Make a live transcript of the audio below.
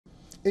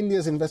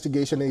India's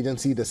investigation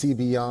agency, the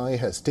CBI,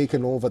 has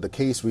taken over the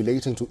case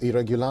relating to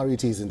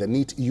irregularities in the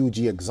NEET-UG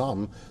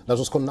exam that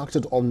was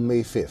conducted on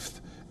May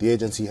 5th. The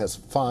agency has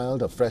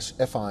filed a fresh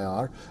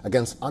FIR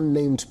against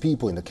unnamed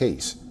people in the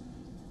case.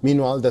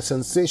 Meanwhile, the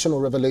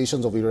sensational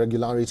revelations of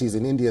irregularities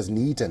in India's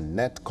NEET and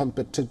NET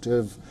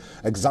competitive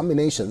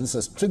examinations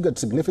has triggered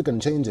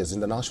significant changes in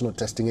the National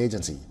Testing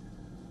Agency.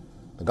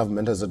 The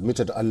government has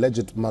admitted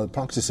alleged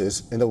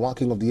malpractices in the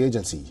working of the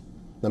agency.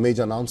 The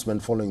major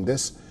announcement following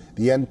this,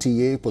 the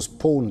NTA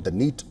postponed the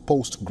NEET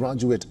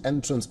postgraduate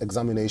entrance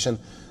examination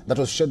that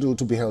was scheduled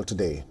to be held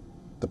today.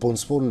 The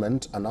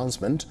postponement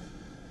announcement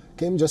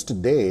came just a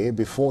day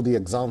before the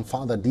exam.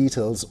 Further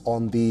details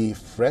on the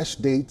fresh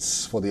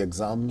dates for the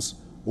exams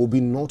will be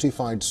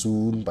notified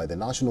soon by the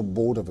National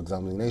Board of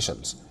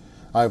Examinations.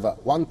 However,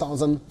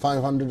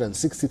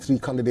 1,563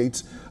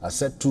 candidates are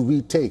set to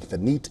retake the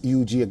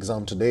NEET-UG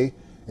exam today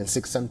in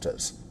 6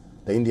 centres: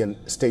 the Indian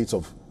states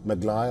of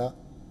Meghalaya,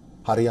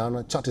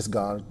 Haryana,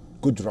 Chhattisgarh,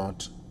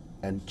 Gujarat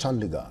and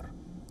Chandigarh.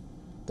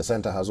 The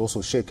centre has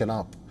also shaken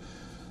up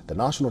the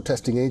National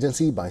Testing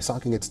Agency by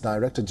sacking its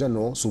Director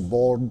General,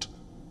 Subodh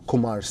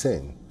Kumar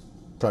Singh.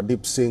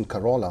 Pradeep Singh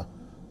Kharola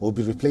will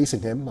be replacing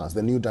him as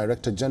the new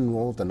Director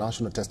General of the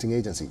National Testing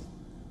Agency.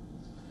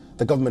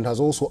 The government has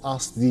also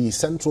asked the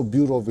Central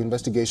Bureau of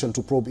Investigation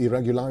to probe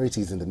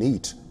irregularities in the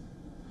NEET.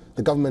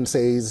 The government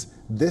says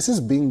this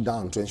is being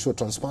done to ensure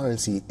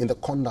transparency in the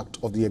conduct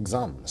of the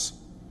exams.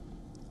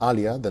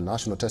 Earlier, the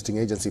National Testing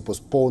Agency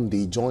postponed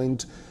the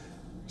joint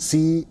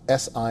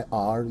CSIR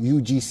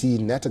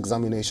UGC-NET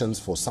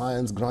examinations for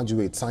science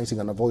graduates, citing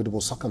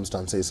unavoidable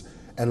circumstances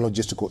and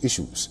logistical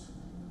issues.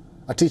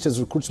 A teacher's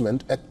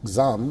recruitment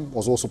exam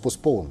was also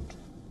postponed.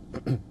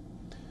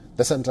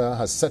 The centre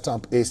has set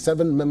up a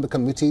 7-member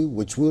committee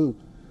which will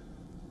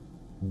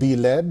be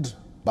led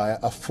by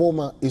a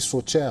former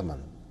ISRO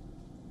chairman.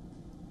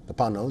 The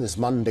panel is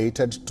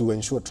mandated to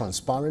ensure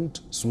transparent,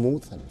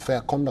 smooth and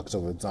fair conduct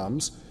of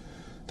exams.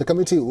 The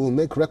committee will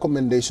make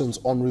recommendations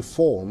on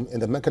reform in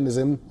the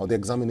mechanism of the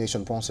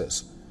examination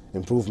process,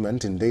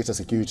 improvement in data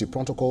security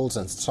protocols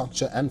and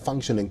structure and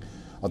functioning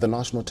of the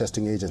National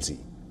Testing Agency.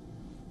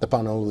 The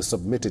panel will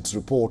submit its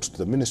report to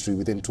the ministry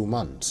within 2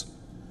 months.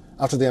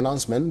 After the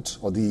announcement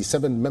of the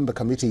 7-member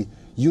committee,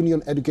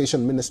 Union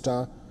Education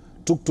Minister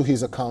took to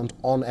his account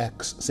on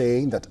X,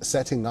 saying that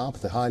setting up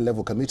the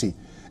high-level committee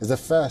is the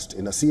first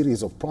in a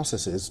series of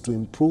processes to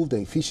improve the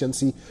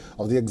efficiency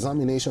of the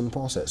examination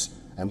process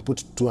and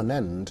put to an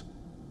end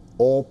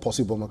all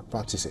possible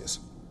malpractices.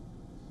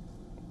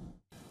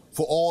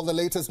 For all the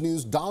latest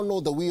news,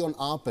 download the WION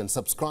app and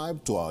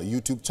subscribe to our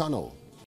YouTube channel.